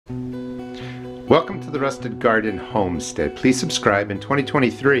Welcome to the Rusted Garden Homestead. Please subscribe. In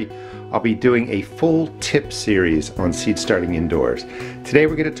 2023, I'll be doing a full tip series on seed starting indoors. Today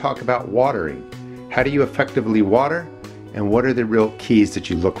we're going to talk about watering. How do you effectively water, and what are the real keys that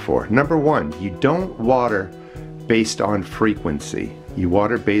you look for? Number one, you don't water based on frequency. You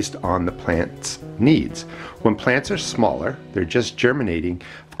water based on the plant's needs. When plants are smaller, they're just germinating,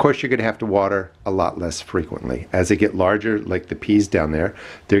 of course you're going to have to water a lot less frequently. As they get larger, like the peas down there,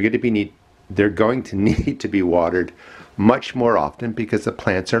 they're going to need to be watered much more often because the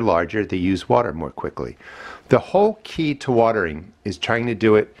plants are larger, they use water more quickly. The whole key to watering is trying to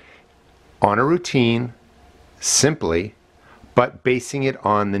do it on a routine, simply, but basing it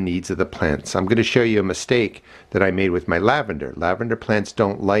on the needs of the plants. I'm going to show you a mistake that I made with my lavender. Lavender plants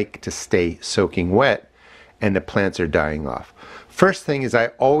don't like to stay soaking wet, and the plants are dying off. First thing is I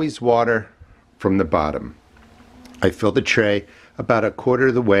always water from the bottom. I fill the tray about a quarter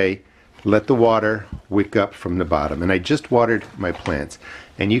of the way, let the water wick up from the bottom, and I just watered my plants.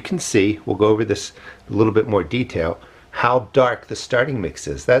 And you can see, we'll go over this a little bit more detail, how dark the starting mix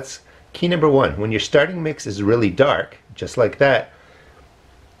is. That's key number one. When your starting mix is really dark, just like that,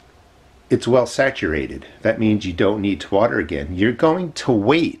 it's well saturated. That means you don't need to water again. You're going to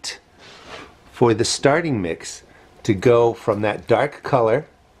wait for the starting mix to go from that dark color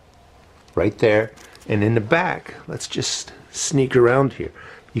right there, and in the back, let's just sneak around here.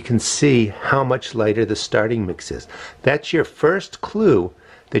 You can see how much lighter the starting mix is. That's your first clue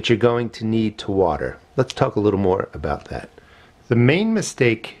that you're going to need to water. Let's talk a little more about that. The main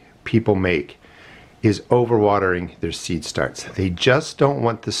mistake people make is overwatering their seed starts. They just don't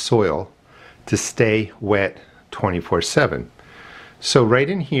want the soil to stay wet 24/7. So right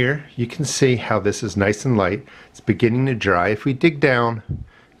in here, you can see how this is nice and light. It's beginning to dry. If we dig down,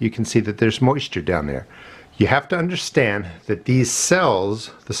 you can see that there's moisture down there. You have to understand that these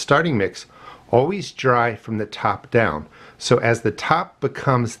cells, the starting mix, always dry from the top down. So as the top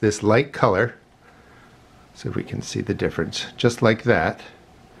becomes this light color, so if we can see the difference, just like that,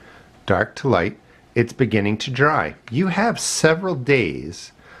 dark to light, it's beginning to dry. You have several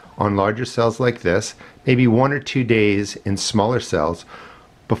days on larger cells like this, maybe 1 or 2 days in smaller cells,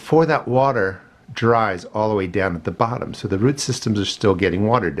 before that water dries all the way down at the bottom. So the root systems are still getting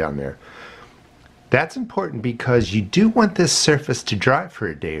watered down there. That's important because you do want this surface to dry for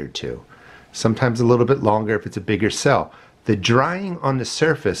a day or two, sometimes a little bit longer if it's a bigger cell. The drying on the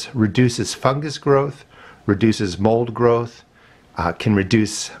surface reduces fungus growth, reduces mold growth, can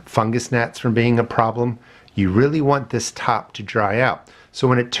reduce fungus gnats from being a problem. You really want this top to dry out. So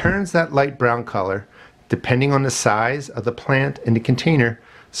when it turns that light brown color, depending on the size of the plant and the container,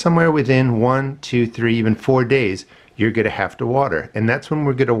 somewhere within 1, 2, 3, even 4 days, you're going to have to water. And that's when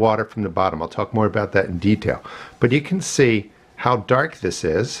we're going to water from the bottom. I'll talk more about that in detail. But you can see how dark this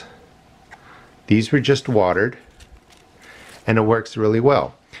is. These were just watered, and it works really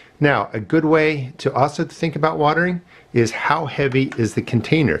well. Now, a good way to also think about watering is how heavy is the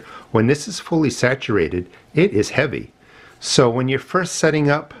container. When this is fully saturated, it is heavy. So when you're first setting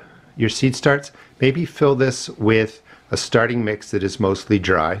up your seed starts, maybe fill this with a starting mix that is mostly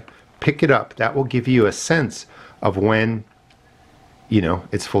dry. Pick it up. That will give you a sense of when,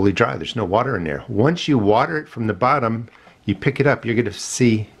 it's fully dry. There's no water in there. Once you water it from the bottom, you pick it up, you're going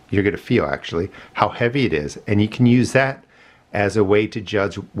to feel actually how heavy it is, and you can use that as a way to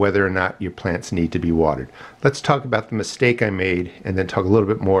judge whether or not your plants need to be watered. Let's talk about the mistake I made and then talk a little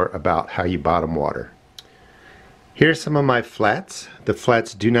bit more about how you bottom water. Here's some of my flats. The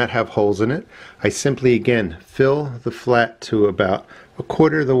flats do not have holes in it. I simply, again, fill the flat to about a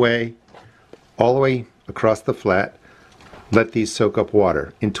quarter of the way, all the way across the flat. Let these soak up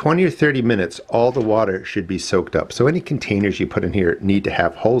water. In 20 or 30 minutes, all the water should be soaked up. So any containers you put in here need to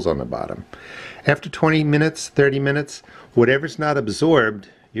have holes on the bottom. After 20 minutes, 30 minutes, whatever's not absorbed,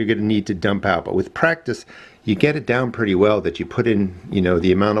 you're going to need to dump out. But with practice, you get it down pretty well that you put in,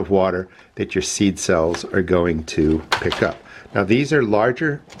 the amount of water that your seed cells are going to pick up. Now these are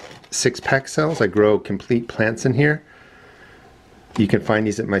larger 6-pack cells. I grow complete plants in here. You can find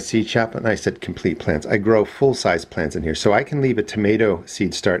these at my seed shop, and I said complete plants. I grow full-size plants in here, so I can leave a tomato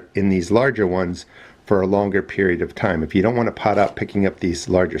seed start in these larger ones for a longer period of time. If you don't want to pot out picking up these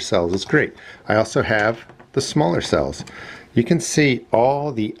larger cells, it's great. I also have the smaller cells. You can see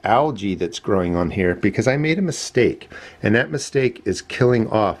all the algae that's growing on here because I made a mistake, and that mistake is killing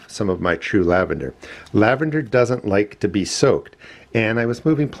off some of my true lavender. Lavender doesn't like to be soaked, and I was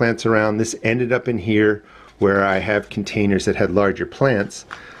moving plants around. This ended up in here where I have containers that had larger plants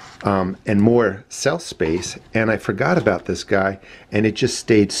and more cell space, and I forgot about this guy, and it just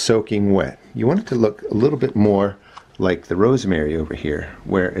stayed soaking wet. You want it to look a little bit more like the rosemary over here,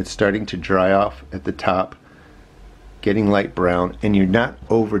 where it's starting to dry off at the top, getting light brown, and you're not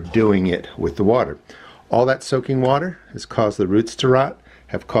overdoing it with the water. All that soaking water has caused the roots to rot,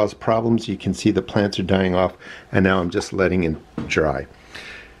 have caused problems. You can see the plants are dying off, and now I'm just letting it dry.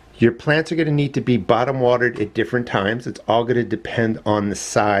 Your plants are going to need to be bottom watered at different times. It's all going to depend on the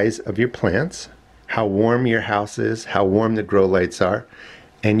size of your plants, how warm your house is, how warm the grow lights are.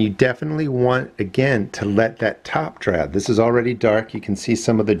 And you definitely want, again, to let that top dry out. This is already dark. You can see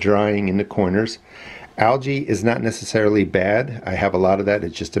some of the drying in the corners. Algae is not necessarily bad. I have a lot of that.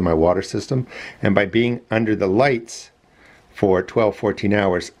 It's just in my water system. And by being under the lights for 12, 14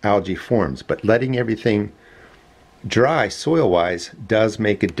 hours, algae forms. But letting everything dry soil-wise does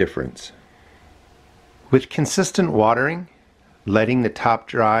make a difference. With consistent watering, letting the top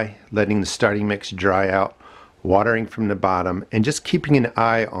dry, letting the starting mix dry out, watering from the bottom, and just keeping an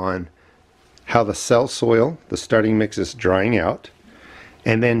eye on how the cell soil, the starting mix, is drying out.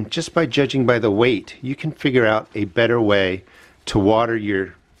 And then just by judging by the weight, you can figure out a better way to water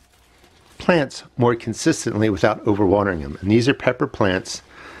your plants more consistently without overwatering them. And these are pepper plants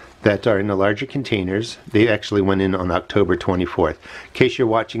that are in the larger containers. They actually went in on October 24th. In case you're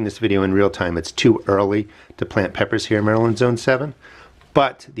watching this video in real time, it's too early to plant peppers here in Maryland Zone 7,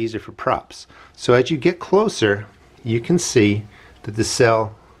 but these are for props. So as you get closer, you can see that the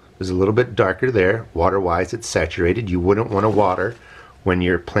cell is a little bit darker there. Water-wise, it's saturated. You wouldn't want to water when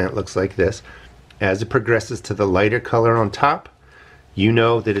your plant looks like this. As it progresses to the lighter color on top, you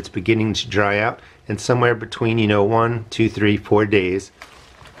know that it's beginning to dry out, and somewhere between 1, 2, 3, 4 days,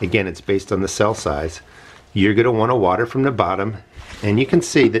 again, it's based on the cell size, you're going to want to water from the bottom. And you can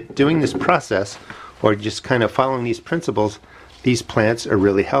see that doing this process, or just kind of following these principles, these plants are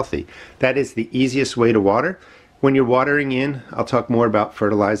really healthy. That is the easiest way to water. When you're watering in, I'll talk more about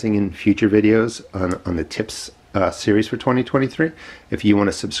fertilizing in future videos on the tips series for 2023, if you want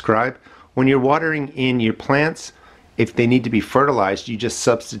to subscribe. When you're watering in your plants, if they need to be fertilized, you just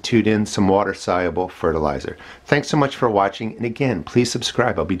substitute in some water-soluble fertilizer. Thanks so much for watching, and again, please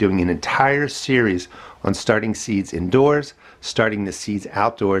subscribe. I'll be doing an entire series on starting seeds indoors, starting the seeds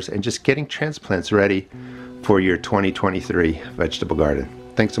outdoors, and just getting transplants ready for your 2023 vegetable garden.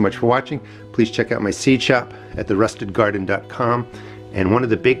 Thanks so much for watching. Please check out my seed shop at therustedgarden.com. And one of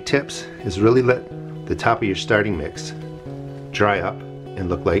the big tips is really let the top of your starting mix dry up and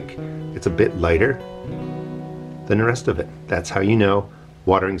look like it's a bit lighter than the rest of it. That's how you know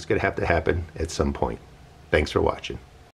watering is going to have to happen at some point. Thanks for watching.